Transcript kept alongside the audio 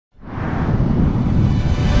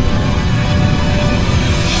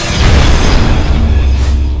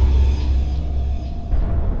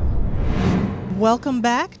Welcome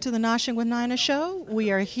back to the Noshing with Nina show. We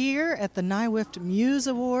are here at the NYWIFT Muse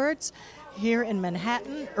Awards here in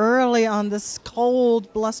Manhattan early on this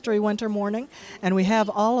cold, blustery winter morning. And we have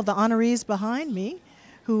all of the honorees behind me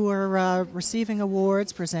who are receiving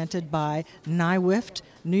awards presented by NYWIFT,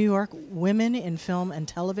 New York Women in Film and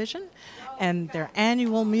Television, and their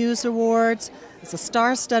annual Muse Awards. It's a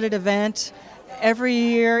star-studded event every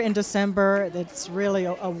year in December. It's really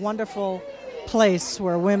a wonderful place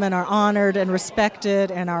where women are honored and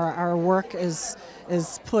respected, and our work is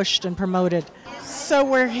pushed and promoted. So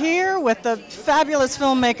we're here with the fabulous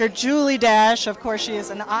filmmaker Julie Dash. Of course, she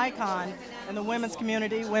is an icon in the women's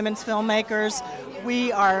community, women's filmmakers.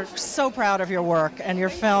 We are so proud of your work, and your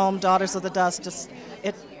film, Daughters of the Dust,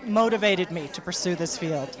 it motivated me to pursue this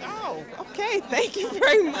field. Oh, okay. Thank you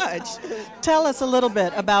very much. Tell us a little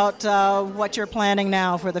bit about what you're planning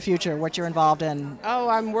now for the future, what you're involved in. Oh,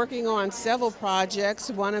 I'm working on several projects,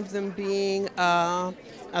 one of them being a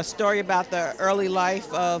story about the early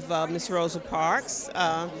life of Miss Rosa Parks.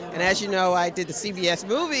 And as you know, I did the CBS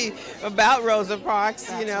movie about Rosa Parks,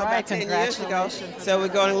 That's right, about 10 years ago. So we're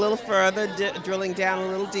going a little further, drilling down a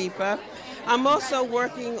little deeper. I'm also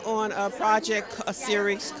working on a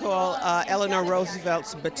series called Eleanor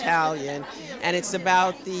Roosevelt's Battalion, and it's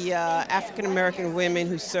about the African-American women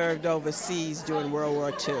who served overseas during World War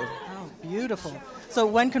II. Oh, beautiful. So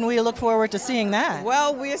when can we look forward to seeing that?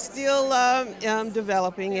 Well, we're still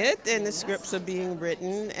developing it, and the scripts are being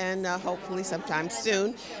written, and hopefully sometime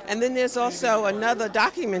soon. And then there's also another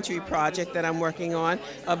documentary project that I'm working on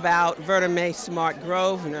about Verna Mae Smart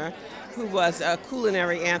Grosvenor, who was a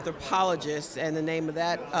culinary anthropologist, and the name of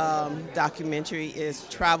that documentary is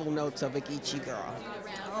Travel Notes of a Geechee Girl.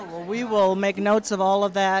 Oh, well, we will make notes of all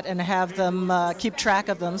of that and have them keep track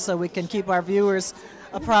of them so we can keep our viewers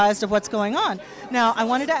apprised of what's going on. Now, I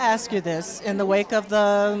wanted to ask you this, in the wake of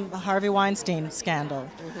the Harvey Weinstein scandal,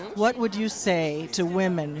 what would you say to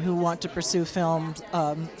women who want to pursue film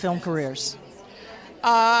careers?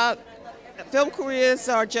 Film careers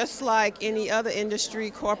are just like any other industry,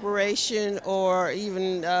 corporation, or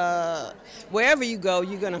even wherever you go,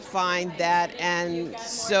 you're going to find that. And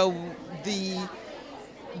so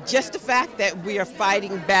just the fact that we are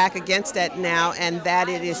fighting back against that now, and that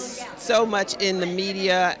it is so much in the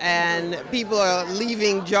media and people are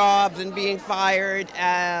leaving jobs and being fired,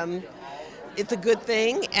 it's a good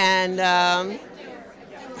thing, and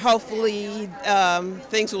hopefully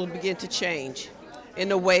things will begin to change in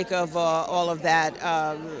the wake of all of that.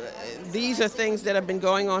 These are things that have been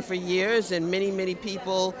going on for years, and many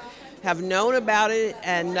people have known about it,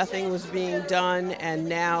 and nothing was being done, and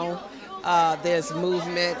now there's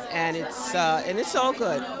movement, and it's all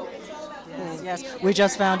good. Yes, we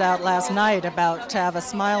just found out last night about Tavis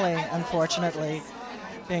Smiley, unfortunately,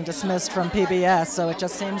 being dismissed from PBS, so it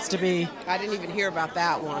just seems to be... I didn't even hear about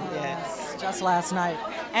that one. Yes, just last night.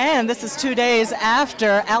 And this is 2 days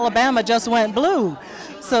after Alabama just went blue,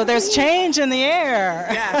 so there's change in the air.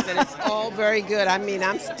 Yes, and it's all very good. I mean,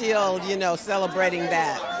 I'm still, celebrating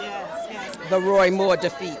that. Yes. The Roy Moore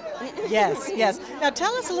defeat. Yes. Now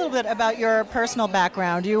tell us a little bit about your personal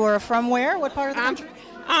background. You were from where? What part of the country?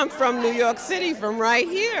 I'm from New York City, from right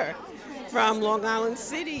here, from Long Island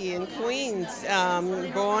City in Queens.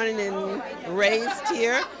 Born and raised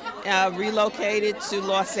here, relocated to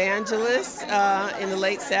Los Angeles in the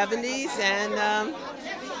late 70s, and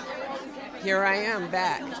here I am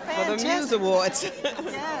back for the Muse Awards.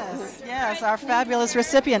 Yes, our fabulous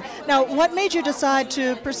recipient. Now, what made you decide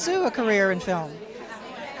to pursue a career in film?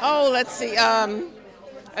 Oh, let's see.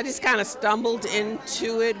 I just kind of stumbled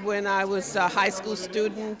into it when I was a high school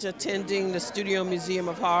student attending the Studio Museum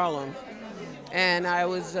of Harlem. And I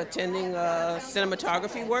was attending a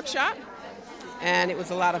cinematography workshop. And it was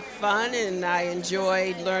a lot of fun, and I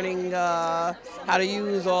enjoyed learning how to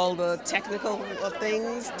use all the technical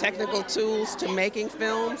things, technical tools to making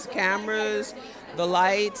films, cameras, the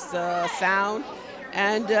lights, the sound.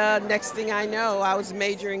 And next thing I know, I was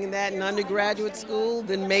majoring in that in undergraduate school,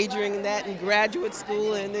 then majoring in that in graduate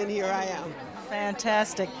school, and then here I am.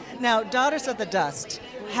 Fantastic. Now, Daughters of the Dust,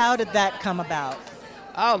 how did that come about?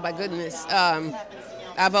 Oh, my goodness.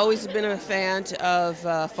 I've always been a fan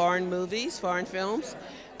of foreign movies, foreign films,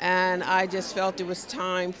 and I just felt it was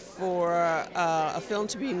time for a film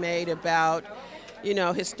to be made about,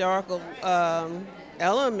 historical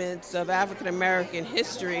elements of African American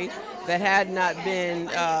history that had not been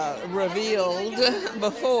revealed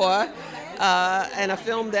before, and a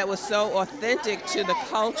film that was so authentic to the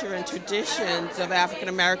culture and traditions of African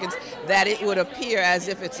Americans that it would appear as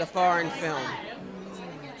if it's a foreign film.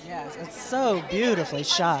 Yes, it's so beautifully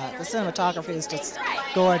shot. The cinematography is just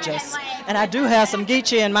gorgeous. And I do have some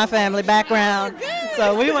Geechee in my family background,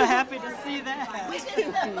 so we were happy to see that.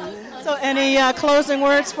 So any closing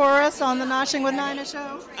words for us on the Noshing with Nina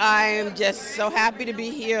show? I am just so happy to be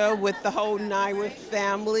here with the whole NYWIFT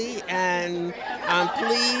family, and I'm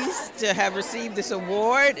pleased to have received this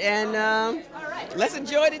award, and let's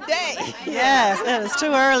enjoy the day. Yes, it is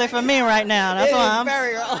too early for me right now. That's why I'm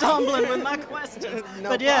very early. stumbling with my questions. No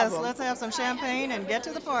but yes, problem. let's have some champagne and get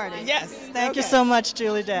to the party. Yes. Thank you so much,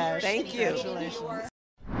 Julie Dash. Thank you. Congratulations.